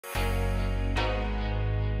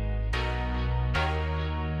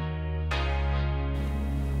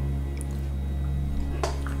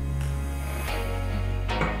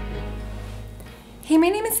Hey, my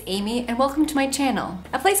name is Amy and welcome to my channel,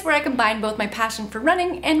 a place where I combine both my passion for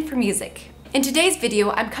running and for music. In today's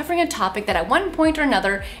video, I'm covering a topic that at one point or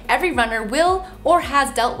another, every runner will or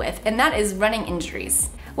has dealt with, and that is running injuries.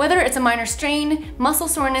 Whether it's a minor strain, muscle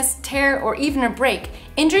soreness, tear, or even a break,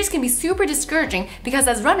 injuries can be super discouraging because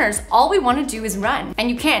as runners, all we want to do is run, and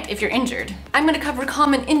you can't if you're injured. I'm going to cover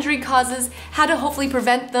common injury causes, how to hopefully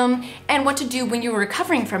prevent them, and what to do when you're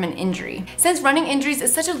recovering from an injury. Since running injuries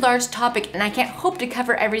is such a large topic and I can't hope to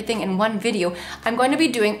cover everything in one video, I'm going to be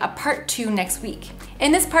doing a part 2 next week.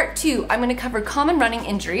 In this part 2, I'm going to cover common running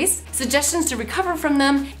injuries, suggestions to recover from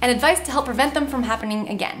them, and advice to help prevent them from happening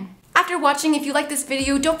again. After watching, if you like this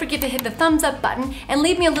video, don't forget to hit the thumbs up button and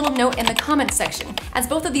leave me a little note in the comments section, as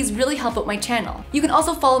both of these really help out my channel. You can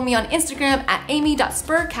also follow me on Instagram at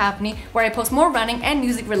amy.spurr-Caveney, where I post more running and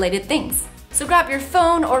music related things. So grab your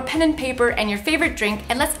phone or pen and paper and your favorite drink,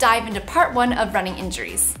 and let's dive into part 1 of running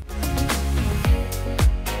injuries.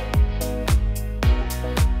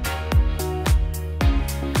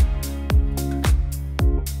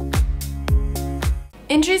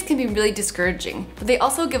 Injuries can be really discouraging, but they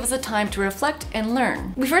also give us a time to reflect and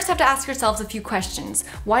learn. We first have to ask ourselves a few questions.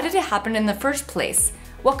 Why did it happen in the first place?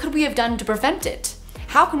 What could we have done to prevent it?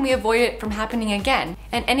 How can we avoid it from happening again?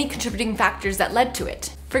 And any contributing factors that led to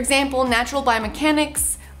it. For example, natural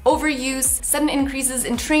biomechanics, overuse, sudden increases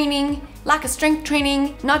in training, lack of strength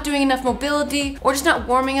training, not doing enough mobility, or just not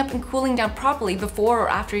warming up and cooling down properly before or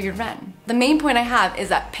after your run. The main point I have is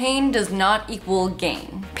that pain does not equal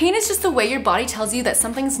gain. Pain is just the way your body tells you that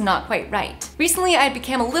something's not quite right. Recently, I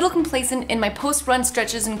became a little complacent in my post-run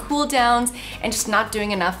stretches and cool downs and just not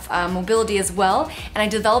doing enough mobility as well, and I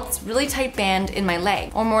developed this really tight band in my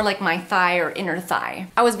leg, or more like my thigh or inner thigh.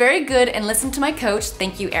 I was very good and listened to my coach,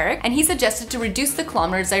 thank you Eric, and he suggested to reduce the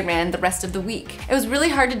kilometers I ran the rest of the week. It was really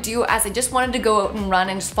hard to do as I just wanted to go out and run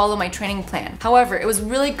and just follow my training plan. However, it was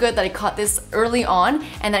really good that I caught this early on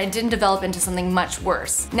and that it didn't develop into something much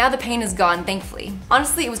worse. Now the pain is gone, thankfully.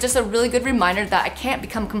 Honestly, it was just a really good reminder that I can't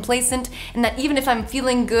become complacent, and that even if I'm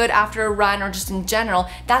feeling good after a run or just in general,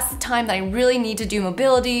 that's the time that I really need to do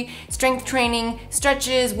mobility, strength training,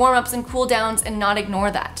 stretches, warm-ups and cool downs, and not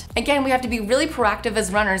ignore that. Again, we have to be really proactive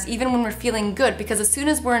as runners even when we're feeling good, because as soon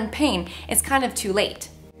as we're in pain, it's kind of too late.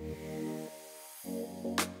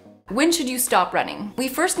 When should you stop running? We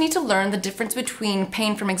first need to learn the difference between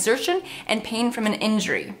pain from exertion and pain from an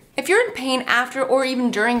injury. If you're in pain after or even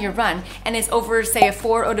during your run and it's over, say, a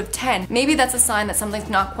 4 out of 10, maybe that's a sign that something's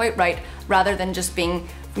not quite right, rather than just being,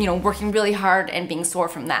 working really hard and being sore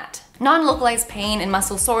from that. Non-localized pain and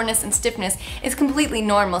muscle soreness and stiffness is completely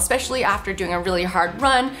normal, especially after doing a really hard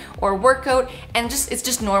run or workout, and it's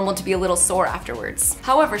just normal to be a little sore afterwards.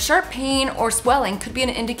 However, sharp pain or swelling could be an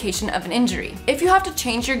indication of an injury. If you have to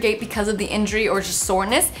change your gait because of the injury or just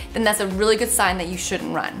soreness, then that's a really good sign that you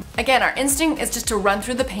shouldn't run. Again, our instinct is just to run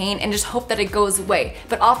through the pain and just hope that it goes away,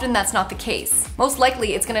 but often that's not the case. Most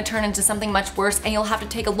likely it's going to turn into something much worse, and you'll have to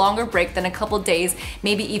take a longer break than a couple days,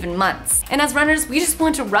 maybe even months. And as runners, we just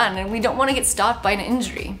want to run, and we don't want to get stopped by an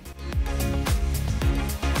injury.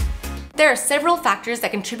 There are several factors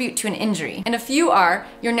that contribute to an injury, and a few are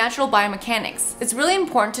your natural biomechanics. It's really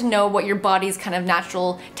important to know what your body's kind of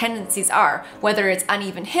natural tendencies are, whether it's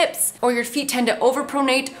uneven hips, or your feet tend to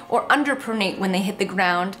overpronate or underpronate when they hit the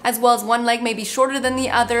ground, as well as one leg may be shorter than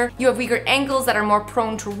the other. You have weaker ankles that are more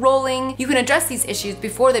prone to rolling. You can address these issues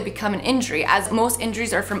before they become an injury, as most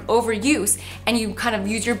injuries are from overuse, and you kind of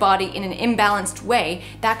use your body in an imbalanced way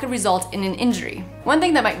that could result in an injury. One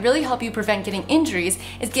thing that might really help you prevent getting injuries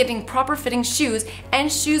is getting proper fitting shoes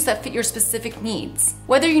and shoes that fit your specific needs.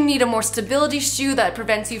 Whether you need a more stability shoe that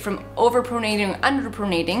prevents you from overpronating or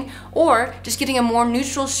underpronating, or just getting a more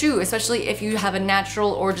neutral shoe, especially if you have a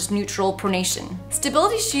natural or just neutral pronation.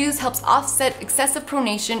 Stability shoes helps offset excessive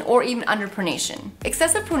pronation or even underpronation.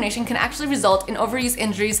 Excessive pronation can actually result in overuse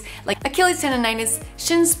injuries like Achilles tendonitis,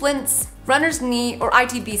 shin splints, runner's knee, or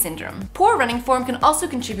ITB syndrome. Poor running form can also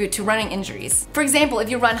contribute to running injuries. For example,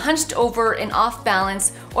 if you run hunched over and off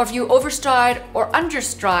balance, or if you overstride or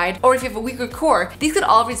understride, or if you have a weaker core, these could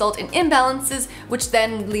all result in imbalances, which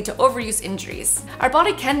then lead to overuse injuries. Our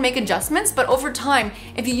body can make adjustments, but over time,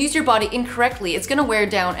 if you use your body incorrectly, it's going to wear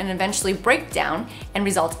down and eventually break down and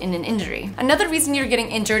result in an injury. Another reason you're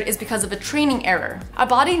getting injured is because of a training error. Our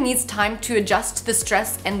body needs time to adjust to the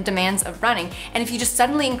stress and demands of running, and if you just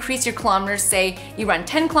suddenly increase your kilometers kilometers, say you run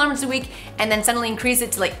 10 kilometers a week and then suddenly increase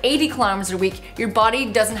it to like 80 kilometers a week, your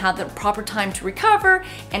body doesn't have the proper time to recover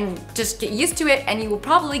and just get used to it, and you will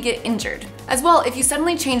probably get injured. As well, if you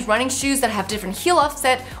suddenly change running shoes that have different heel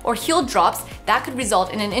offset or heel drops, that could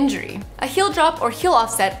result in an injury. A heel drop or heel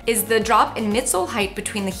offset is the drop in midsole height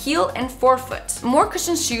between the heel and forefoot. More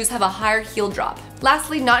cushioned shoes have a higher heel drop.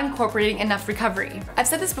 Lastly, not incorporating enough recovery. I've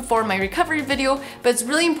said this before in my recovery video, but it's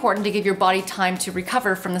really important to give your body time to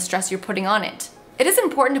recover from the stress you're putting on it. It is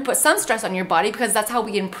important to put some stress on your body because that's how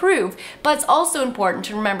we improve, but it's also important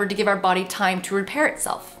to remember to give our body time to repair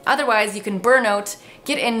itself. Otherwise, you can burn out,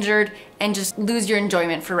 get injured, and just lose your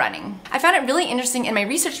enjoyment for running. I found it really interesting in my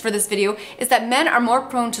research for this video is that men are more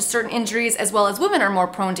prone to certain injuries as well as women are more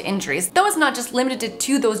prone to injuries. Though it's not just limited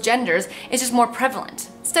to those genders, it's just more prevalent.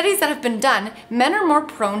 Studies that have been done, men are more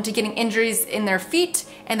prone to getting injuries in their feet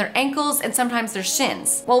and their ankles and sometimes their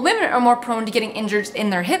shins, while women are more prone to getting injured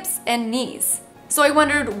in their hips and knees. So I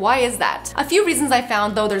wondered, why is that? A few reasons I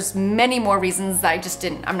found, though there's many more reasons that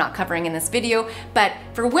I'm not covering in this video, but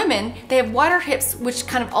for women, they have wider hips, which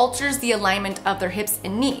kind of alters the alignment of their hips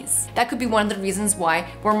and knees. That could be one of the reasons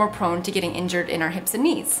why we're more prone to getting injured in our hips and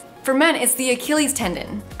knees. For men, it's the Achilles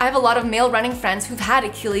tendon. I have a lot of male running friends who've had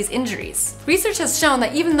Achilles injuries. Research has shown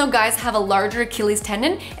that even though guys have a larger Achilles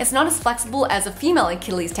tendon, it's not as flexible as a female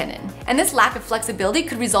Achilles tendon. And this lack of flexibility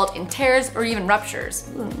could result in tears or even ruptures.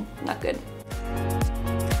 Not good.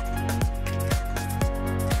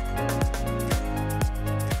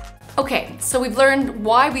 Okay, so we've learned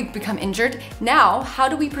why we've become injured. Now, how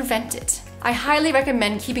do we prevent it? I highly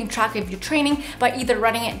recommend keeping track of your training by either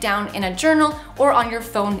writing it down in a journal or on your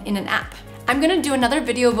phone in an app. I'm gonna do another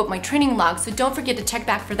video about my training log, so don't forget to check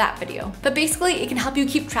back for that video. But basically, it can help you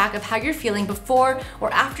keep track of how you're feeling before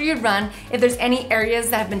or after your run. If there's any areas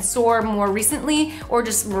that have been sore more recently or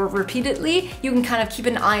just more repeatedly, you can kind of keep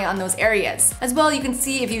an eye on those areas. As well, you can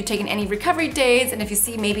see if you've taken any recovery days, and if you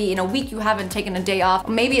see maybe in a week you haven't taken a day off,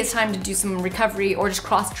 maybe it's time to do some recovery or just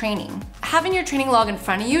cross training. Having your training log in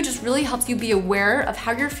front of you just really helps you be aware of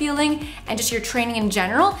how you're feeling and just your training in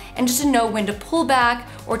general, and just to know when to pull back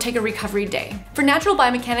or take a recovery day. For natural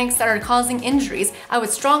biomechanics that are causing injuries, I would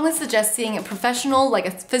strongly suggest seeing a professional like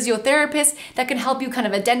a physiotherapist that can help you kind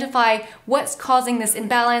of identify what's causing this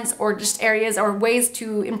imbalance, or just areas or ways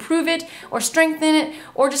to improve it or strengthen it,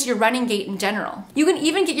 or just your running gait in general. You can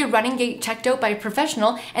even get your running gait checked out by a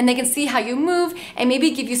professional, and they can see how you move and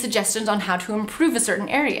maybe give you suggestions on how to improve a certain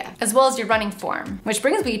area, as well as your running form. Which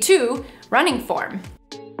brings me to running form.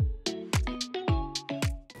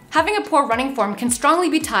 Having a poor running form can strongly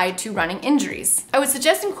be tied to running injuries. I would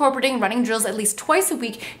suggest incorporating running drills at least twice a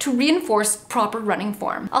week to reinforce proper running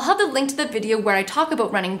form. I'll have the link to the video where I talk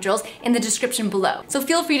about running drills in the description below, so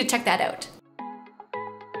feel free to check that out.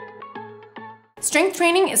 Strength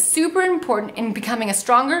training is super important in becoming a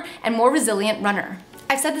stronger and more resilient runner.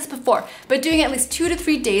 I've said this before, but doing at least 2 to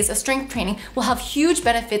 3 days of strength training will have huge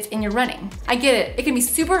benefits in your running. I get it, it can be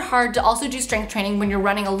super hard to also do strength training when you're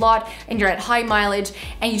running a lot and you're at high mileage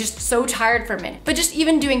and you're just so tired from it. But just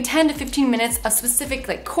even doing 10 to 15 minutes of specific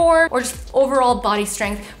like core or just overall body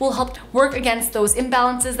strength will help work against those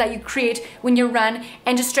imbalances that you create when you run,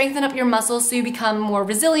 and just strengthen up your muscles so you become more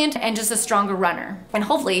resilient and just a stronger runner, and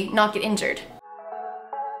hopefully not get injured.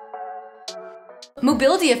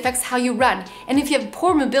 Mobility affects how you run, and if you have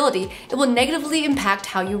poor mobility, it will negatively impact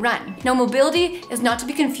how you run. Now, mobility is not to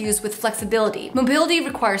be confused with flexibility. Mobility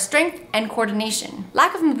requires strength and coordination.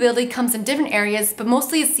 Lack of mobility comes in different areas, but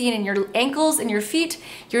mostly is seen in your ankles and your feet,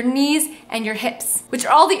 your knees, and your hips, which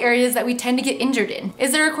are all the areas that we tend to get injured in.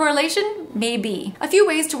 Is there a correlation? Maybe. A few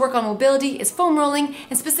ways to work on mobility is foam rolling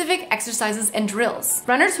and specific exercises and drills.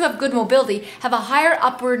 Runners who have good mobility have a higher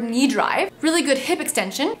upward knee drive, really good hip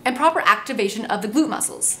extension, and proper activation of the glute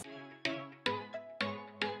muscles.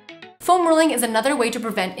 Foam rolling is another way to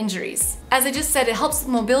prevent injuries. As I just said, it helps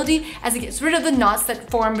with mobility as it gets rid of the knots that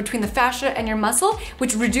form between the fascia and your muscle,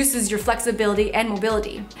 which reduces your flexibility and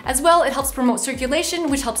mobility. As well, it helps promote circulation,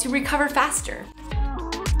 which helps you recover faster.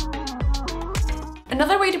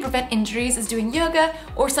 Another way to prevent injuries is doing yoga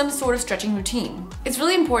or some sort of stretching routine. It's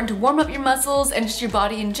really important to warm up your muscles and just your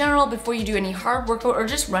body in general before you do any hard workout or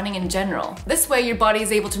just running in general. This way your body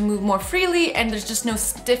is able to move more freely and there's just no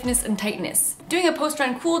stiffness and tightness. Doing a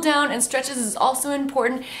post-run cool down and stretches is also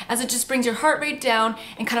important, as it just brings your heart rate down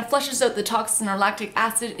and kind of flushes out the toxin or lactic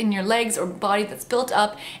acid in your legs or body that's built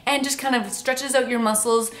up, and just kind of stretches out your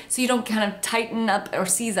muscles so you don't kind of tighten up or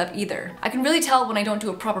seize up either. I can really tell when I don't do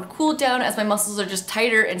a proper cool down, as my muscles are just just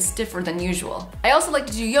tighter and stiffer than usual. I also like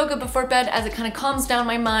to do yoga before bed as it kind of calms down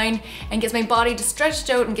my mind and gets my body to stretch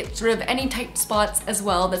out and gets rid of any tight spots as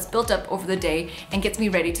well that's built up over the day and gets me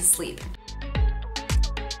ready to sleep.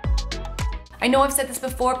 I know I've said this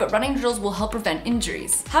before, but running drills will help prevent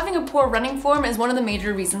injuries. Having a poor running form is one of the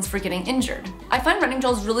major reasons for getting injured. I find running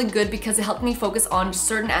drills really good because it helps me focus on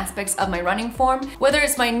certain aspects of my running form, whether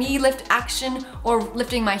it's my knee lift action or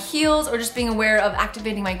lifting my heels or just being aware of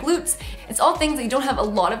activating my glutes. It's all things that you don't have a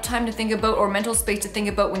lot of time to think about or mental space to think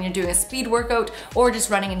about when you're doing a speed workout or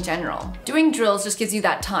just running in general. Doing drills just gives you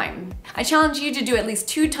that time. I challenge you to do at least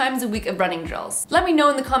 2 times a week of running drills. Let me know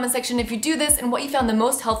in the comment section if you do this and what you found the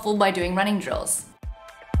most helpful by doing running drills.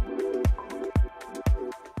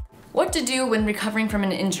 What to do when recovering from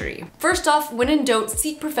an injury. First off, when in doubt,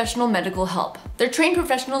 seek professional medical help. They're trained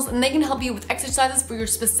professionals and they can help you with exercises for your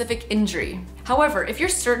specific injury. However, if you're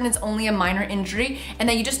certain it's only a minor injury and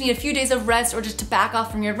that you just need a few days of rest or just to back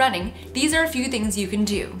off from your running, these are a few things you can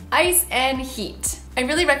do. Ice and heat. I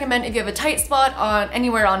really recommend if you have a tight spot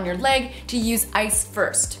anywhere on your leg to use ice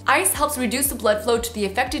first. Ice helps reduce the blood flow to the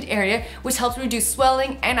affected area, which helps reduce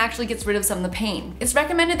swelling and actually gets rid of some of the pain. It's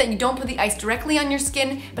recommended that you don't put the ice directly on your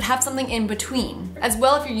skin, but have something in between. As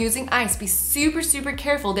well, if you're using ice, be super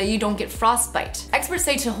careful that you don't get frostbite. Experts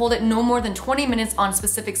say to hold it no more than 20 minutes on a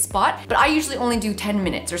specific spot, but I usually only do 10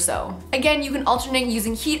 minutes or so. Again, you can alternate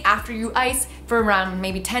using heat after you ice for around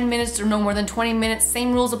maybe 10 minutes or no more than 20 minutes.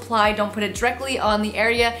 Same rules apply. Don't put it directly on the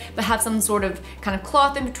area, but have some sort of kind of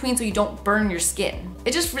cloth in between so you don't burn your skin.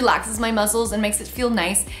 It just relaxes my muscles and makes it feel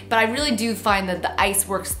nice, but I really do find that the ice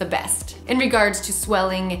works the best in regards to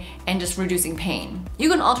swelling and just reducing pain. You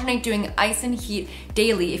can alternate doing ice and heat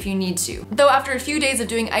daily if you need to. Though after a few days of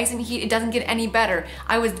doing ice and heat, it doesn't get any better.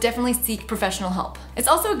 I would definitely seek professional help. It's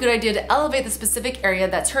also a good idea to elevate the specific area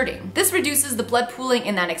that's hurting. This reduces the blood pooling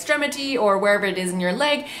in that extremity or wherever it is in your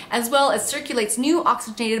leg, as well as circulates new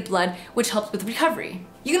oxygenated blood, which helps with recovery.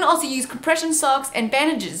 You can also use compression socks and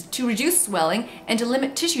bandages to reduce swelling and to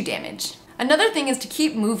limit tissue damage. Another thing is to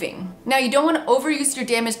keep moving. Now, you don't want to overuse your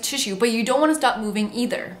damaged tissue, but you don't want to stop moving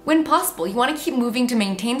either. When possible, you want to keep moving to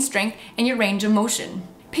maintain strength and your range of motion.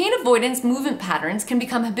 Pain avoidance movement patterns can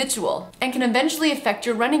become habitual and can eventually affect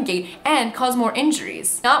your running gait and cause more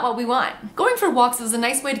injuries. Not what we want. Going for walks is a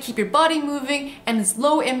nice way to keep your body moving and it's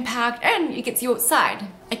low impact and it gets you outside.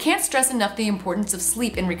 I can't stress enough the importance of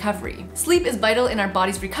sleep in recovery. Sleep is vital in our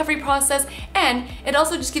body's recovery process, and it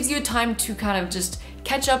also just gives you a time to kind of just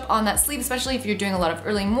catch up on that sleep, especially if you're doing a lot of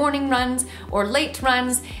early morning runs or late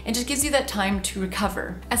runs. It just gives you that time to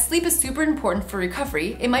recover. As sleep is super important for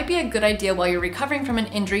recovery, it might be a good idea while you're recovering from an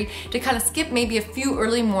injury to kind of skip maybe a few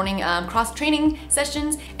early morning cross-training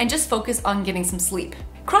sessions and just focus on getting some sleep.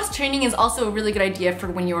 Cross-training is also a really good idea for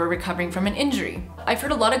when you're recovering from an injury. I've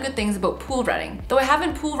heard a lot of good things about pool running. Though I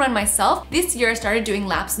haven't pool run myself, this year I started doing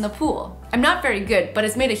laps in the pool. I'm not very good, but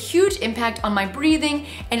it's made a huge impact on my breathing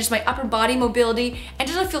and just my upper body mobility, and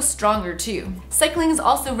just I feel stronger too. Cycling is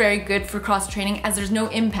also very good for cross-training as there's no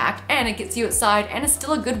impact and it gets you outside and it's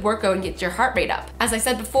still a good workout and gets your heart rate up. As I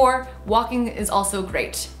said before, walking is also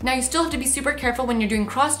great. Now, you still have to be super careful when you're doing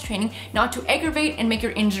cross-training not to aggravate and make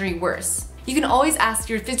your injury worse. You can always ask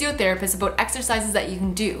your physiotherapist about exercises that you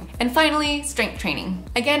can do. And finally, strength training.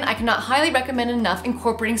 Again, I cannot highly recommend enough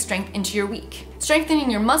incorporating strength into your week. Strengthening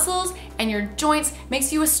your muscles and your joints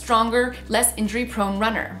makes you a stronger, less injury-prone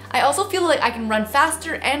runner. I also feel like I can run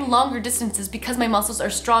faster and longer distances because my muscles are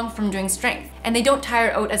strong from doing strength, and they don't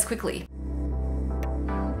tire out as quickly.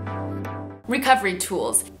 Recovery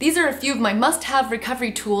tools. These are a few of my must-have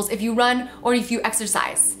recovery tools if you run or if you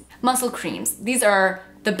exercise. Muscle creams. These are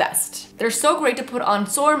the best. They're so great to put on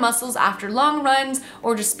sore muscles after long runs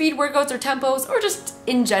or just speed workouts or tempos or just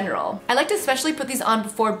in general. I like to especially put these on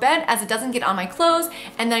before bed as it doesn't get on my clothes,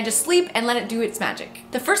 and then I just sleep and let it do its magic.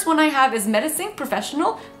 The first one I have is Medicine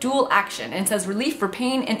Professional Dual Action, and it says relief for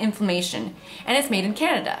pain and inflammation, and it's made in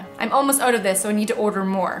Canada. I'm almost out of this, so I need to order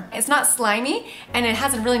more. It's not slimy and it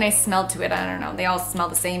has a really nice smell to it. I don't know, they all smell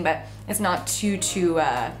the same, but it's not too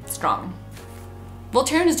strong.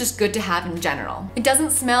 Voltaren is just good to have in general. It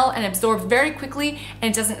doesn't smell and absorbs very quickly,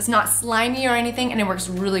 and it's not slimy or anything, and it works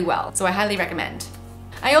really well, so I highly recommend.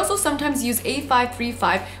 I also sometimes use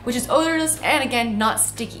A535, which is odorless and again, not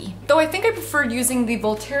sticky. Though I think I prefer using the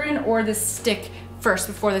Voltaren or this stick first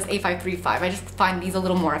before this A535. I just find these a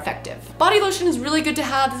little more effective. Body lotion is really good to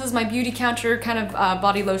have. This is my beauty counter kind of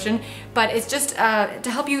body lotion, but it's just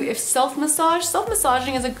to help you if self-massage.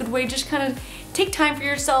 Self-massaging is a good way to just kind of take time for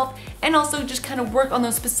yourself and also just kind of work on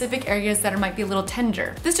those specific areas that might be a little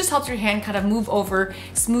tender. This just helps your hand kind of move over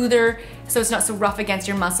smoother so it's not so rough against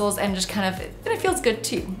your muscles, and just kind of, it feels good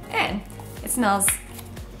too. And it It smells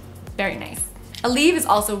very nice. Aleve is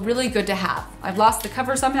also really good to have. I've lost the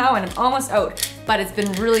cover somehow and I'm almost out, but it's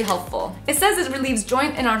been really helpful. It says it relieves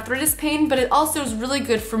joint and arthritis pain, but it also is really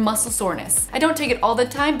good for muscle soreness. I don't take it all the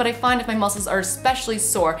time, but I find if my muscles are especially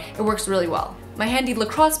sore, it works really well. My handy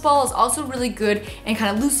lacrosse ball is also really good in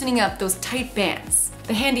kind of loosening up those tight bands.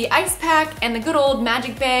 The handy ice pack and the good old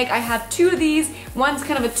magic bag. I have two of these. One's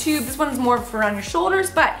kind of a tube. This one's more for around your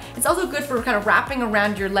shoulders, but it's also good for kind of wrapping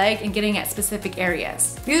around your leg and getting at specific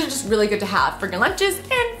areas. These are just really good to have for your lunches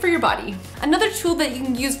and for your body. Another tool that you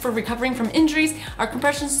can use for recovering from injuries are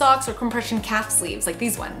compression socks or compression calf sleeves, like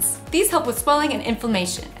these ones. These help with swelling and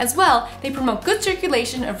inflammation. As well, they promote good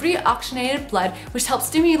circulation of reoxygenated blood, which helps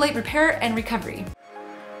stimulate repair and recovery.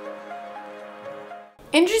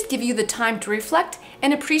 Injuries give you the time to reflect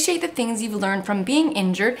and appreciate the things you've learned from being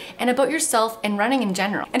injured and about yourself and running in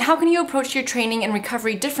general. And how can you approach your training and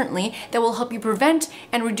recovery differently that will help you prevent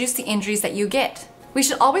and reduce the injuries that you get? We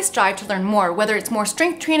should always strive to learn more, whether it's more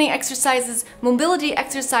strength training exercises, mobility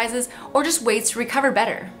exercises, or just ways to recover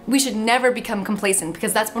better. We should never become complacent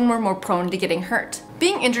because that's when we're more prone to getting hurt.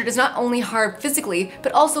 Being injured is not only hard physically,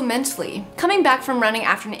 but also mentally. Coming back from running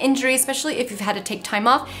after an injury, especially if you've had to take time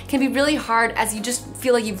off, can be really hard as you just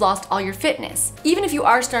feel like you've lost all your fitness. Even if you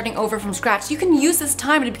are starting over from scratch, you can use this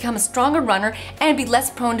time to become a stronger runner and be less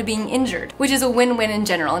prone to being injured, which is a win-win in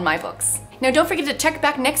general in my books. Now don't forget to check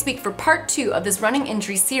back next week for part 2 of this running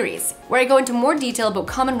injury series, where I go into more detail about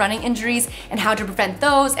common running injuries and how to prevent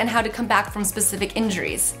those and how to come back from specific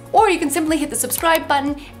injuries. Or you can simply hit the subscribe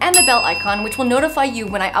button and the bell icon, which will notify you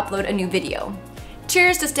when I upload a new video.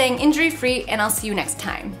 Cheers to staying injury-free, and I'll see you next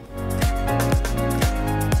time.